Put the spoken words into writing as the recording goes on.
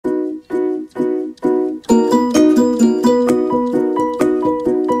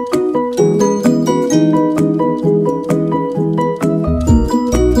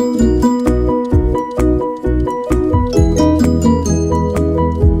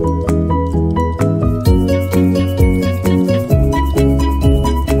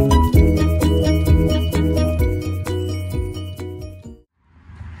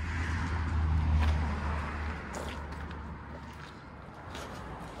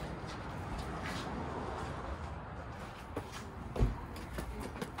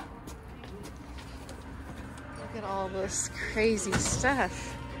all this crazy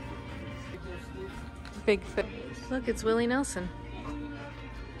stuff. Bigfoot. Look, it's Willie Nelson.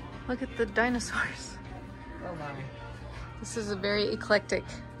 Look at the dinosaurs. Oh my. This is a very eclectic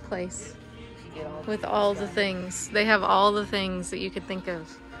place with all the things. They have all the things that you could think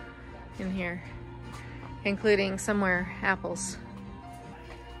of in here, including somewhere apples.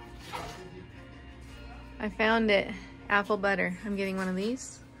 I found it. Apple butter. I'm getting one of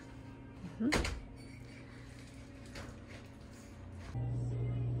these.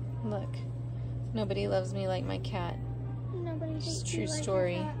 Look, nobody loves me like my cat. Nobody It's a thinks true you like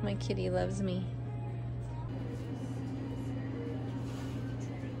story. your cat. My kitty loves me.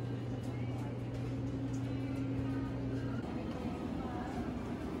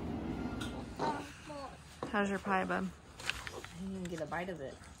 How's your pie, bub? I didn't even get a bite of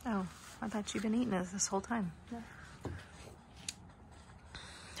it. Oh, I thought you'd been eating it this whole time. Yeah.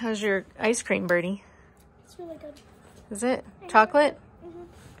 How's your ice cream, Birdie? It's really good. Is it chocolate?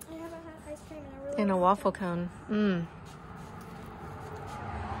 I haven't had ice cream in In a waffle cone. Mmm.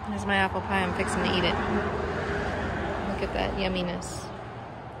 Here's my apple pie. I'm fixing to eat it. Look at that yumminess.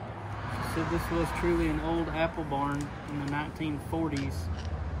 So this was truly an old apple barn in the 1940s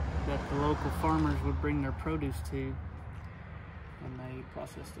that the local farmers would bring their produce to, and they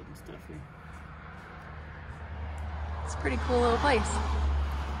processed it and stuff here. It's a pretty cool little place.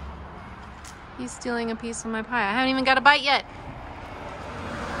 He's stealing a piece of my pie. I haven't even got a bite yet.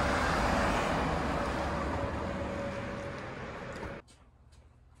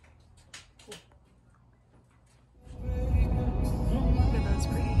 Look at those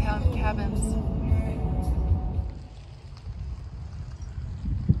pretty cabins.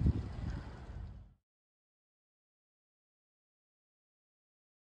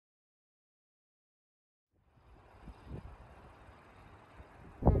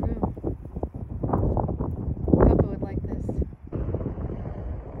 Papa would like this.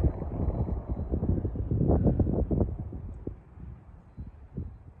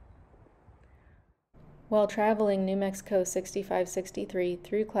 While traveling New Mexico 6563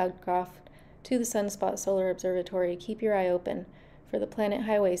 through Cloudcroft to the Sunspot Solar Observatory, keep your eye open for the Planet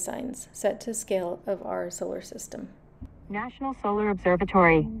Highway signs set to scale of our solar system. National Solar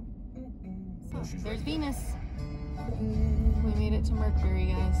Observatory. There's Venus. We made it to Mercury,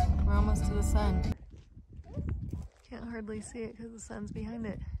 guys. We're almost to the sun. Can't hardly see it because the sun's behind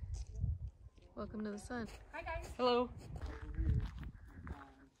it. Welcome to the sun. Hi guys. Hello.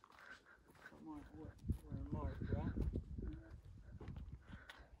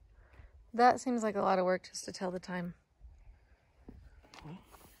 That seems like a lot of work just to tell the time.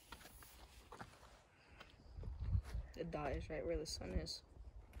 The dot is right where the sun is.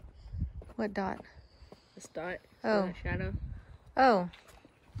 What dot? This dot. Oh. The shadow. Oh.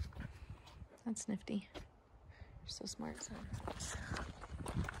 That's nifty. You're so smart, son.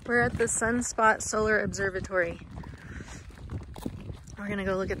 We're at the Sunspot Solar Observatory. We're gonna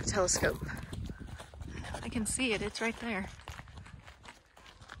go look at the telescope. I can see it, it's right there.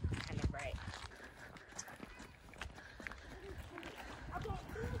 Kind of bright.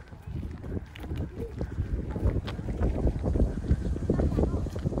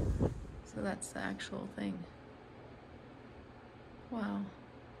 So that's the actual thing. Wow.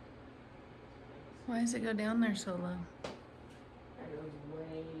 Why does it go down there so low? It goes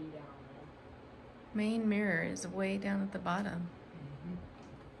way down there. Main mirror is way down at the bottom.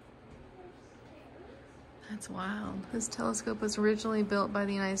 That's wild. This telescope was originally built by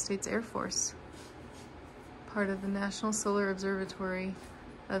the United States Air Force, part of the National Solar Observatory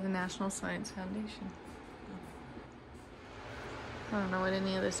of the National Science Foundation. I don't know what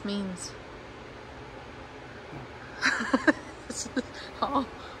any of this means. This is all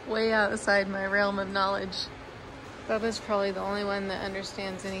way outside my realm of knowledge. Bubba's probably the only one that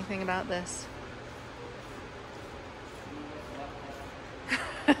understands anything about this.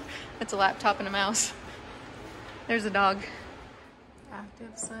 It's a laptop and a mouse. There's a dog.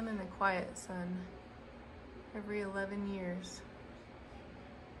 Active sun and a quiet sun. Every 11 years.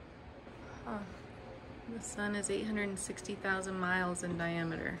 Huh. The sun is 860,000 miles in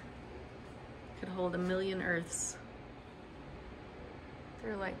diameter. Could hold 1 million Earths.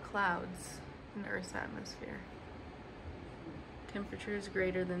 They're like clouds in Earth's atmosphere. Temperature is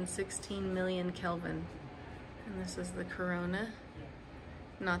greater than 16 million Kelvin. And this is the corona,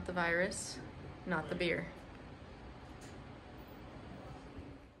 not the virus, not the beer.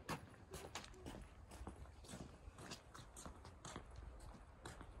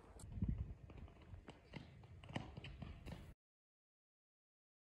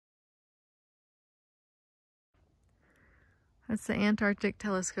 That's the Antarctic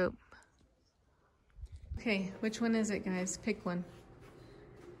telescope. Okay, which one is it, guys? Pick one.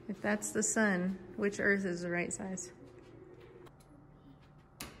 If that's the sun, which Earth is the right size?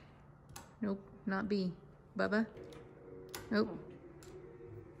 Nope, not B. Bubba? Nope.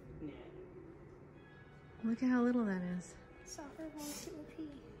 Look at how little that is. Soccer ball to a P.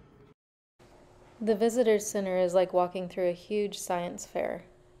 The Visitors Center is like walking through a huge science fair.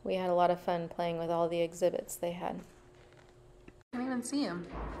 We had a lot of fun playing with all the exhibits they had. I can't even see him.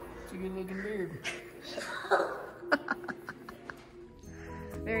 It's a good looking beard.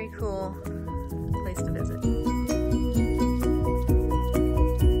 Very cool place to visit.